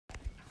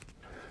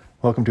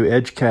Welcome to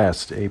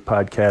Edgecast, a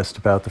podcast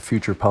about the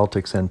future of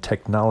politics and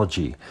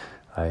technology.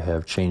 I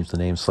have changed the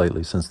name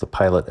slightly since the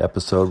pilot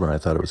episode when I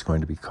thought it was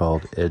going to be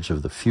called Edge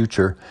of the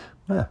Future.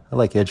 I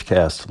like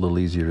Edgecast, a little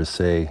easier to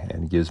say,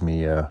 and gives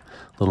me a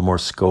little more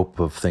scope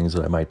of things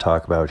that I might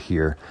talk about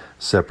here,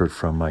 separate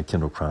from my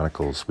Kindle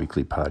Chronicles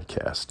weekly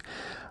podcast.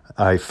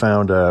 I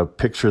found a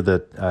picture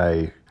that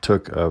I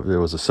took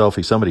there was a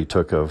selfie somebody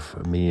took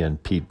of me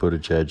and Pete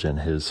Buttigieg and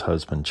his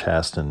husband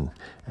Chasten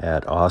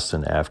at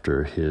Austin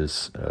after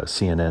his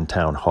CNN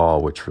town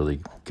hall, which really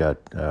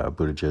got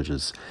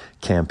Buttigieg's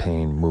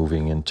campaign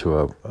moving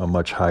into a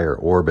much higher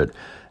orbit.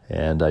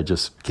 And I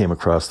just came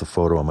across the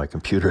photo on my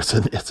computer.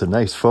 It's a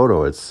nice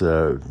photo. It's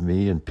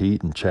me and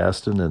Pete and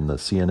Chasten and the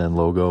CNN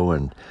logo,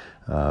 and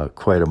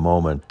quite a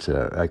moment.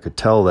 I could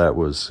tell that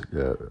was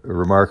a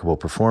remarkable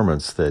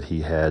performance that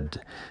he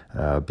had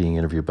being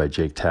interviewed by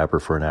Jake Tapper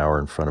for an hour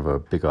in front of a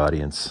big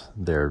audience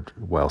there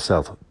while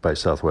South by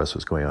Southwest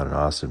was going on in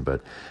Austin.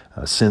 But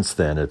since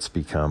then, it's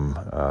become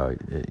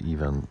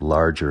even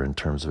larger in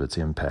terms of its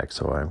impact.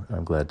 So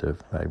I'm glad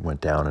I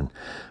went down and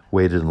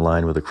waited in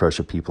line with a crush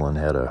of people and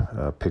had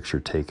a picture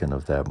taken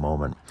of that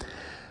moment.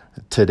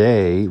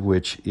 Today,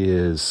 which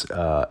is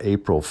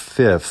April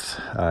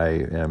 5th, I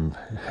am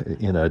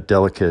in a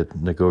delicate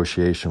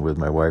negotiation with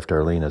my wife,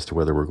 Darlene, as to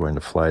whether we're going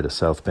to fly to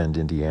South Bend,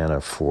 Indiana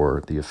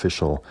for the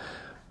official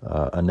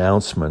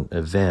announcement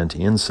event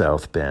in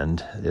South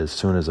Bend. As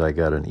soon as I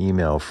got an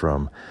email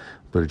from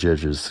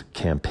Buttigieg's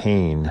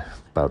campaign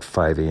about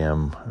 5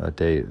 a.m. a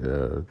day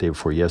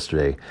before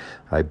yesterday,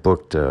 I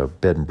booked a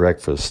bed and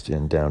breakfast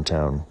in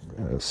downtown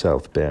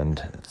South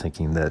Bend,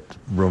 thinking that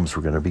rooms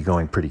were going to be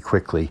going pretty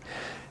quickly.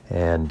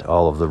 And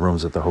all of the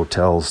rooms at the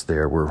hotels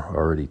there were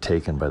already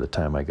taken by the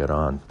time I got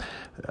on.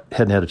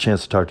 Hadn't had a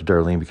chance to talk to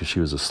Darlene because she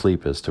was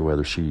asleep as to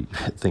whether she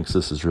thinks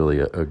this is really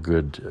a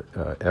good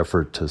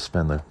effort to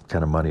spend the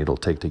kind of money it'll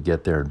take to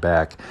get there and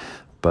back.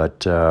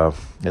 But I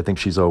think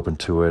she's open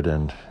to it,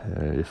 and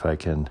if I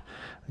can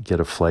get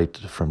a flight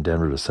from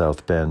Denver to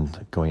South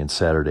Bend going in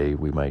Saturday,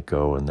 we might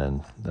go and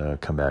then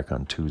come back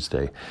on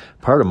Tuesday.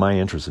 Part of my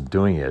interest in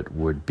doing it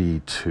would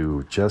be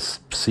to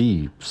just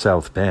see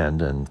South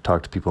Bend and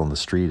talk to people on the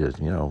street.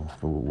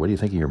 What do you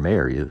think of your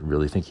mayor? You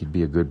really think he'd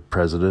be a good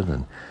president?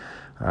 And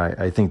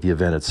I think the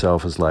event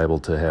itself is liable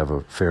to have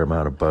a fair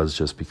amount of buzz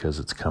just because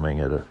it's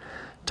coming at a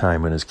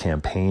time when his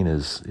campaign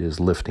is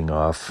lifting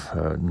off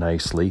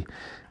nicely.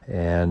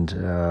 And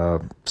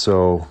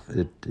so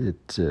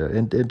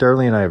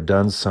Darlene and I have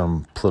done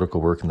some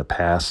political work in the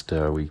past.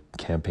 We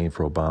campaigned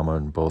for Obama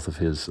in both of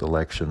his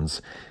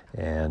elections,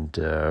 and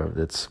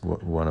it's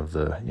one of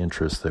the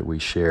interests that we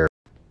share.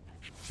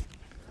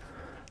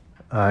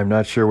 I'm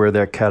not sure where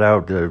that cut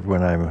out.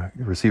 When I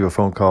receive a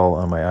phone call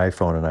on my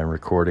iPhone and I'm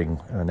recording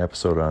an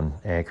episode on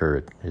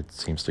Anchor, it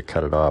seems to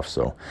cut it off.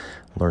 So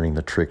learning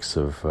the tricks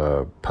of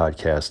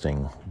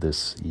podcasting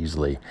this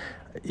easily.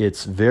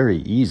 It's very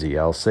easy,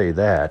 I'll say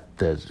that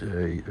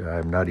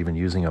I'm not even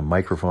using a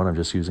microphone. I'm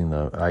just using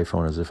the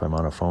iPhone as if I'm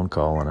on a phone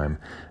call and I'm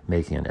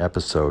making an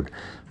episode.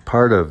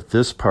 Part of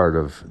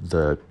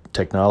the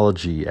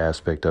technology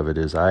aspect of it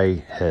is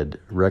I had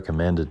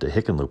recommended to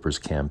Hickenlooper's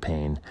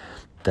campaign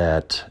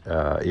that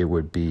it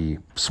would be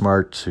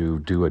smart to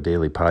do a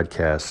daily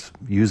podcast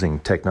using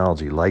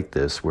technology like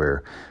this,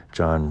 where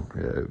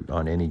John,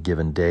 on any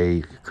given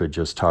day, could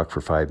just talk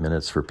for 5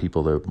 minutes for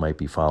people that might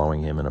be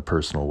following him in a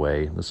personal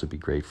way. This would be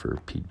great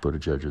for Pete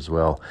Buttigieg as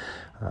well.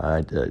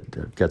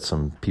 I've got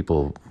some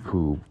people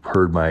who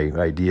heard my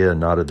idea and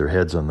nodded their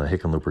heads on the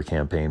Hickenlooper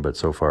campaign, but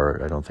so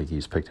far I don't think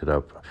he's picked it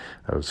up.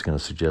 I was going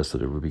to suggest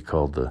that it would be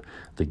called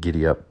the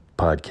Giddy Up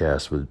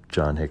podcast with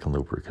John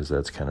Hickenlooper, because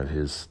that's kind of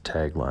his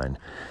tagline.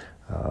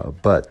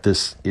 But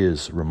this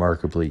is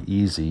remarkably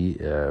easy.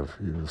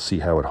 You'll see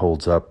how it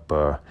holds up.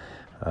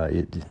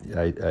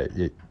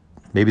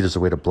 Maybe there's a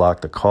way to block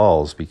the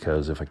calls,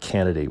 because if a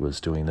candidate was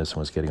doing this and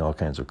was getting all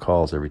kinds of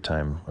calls every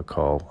time a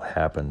call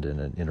happened and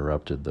it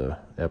interrupted the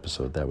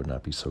episode, that would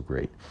not be so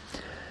great.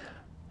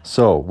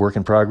 So, work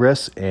in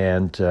progress,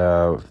 and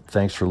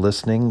thanks for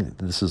listening.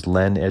 This is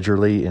Len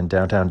Edgerly in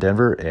downtown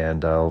Denver,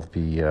 and I'll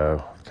be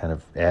kind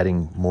of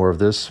adding more of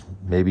this,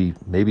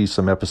 maybe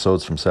some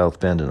episodes from South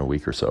Bend in a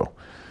week or so.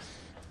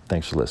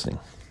 Thanks for listening.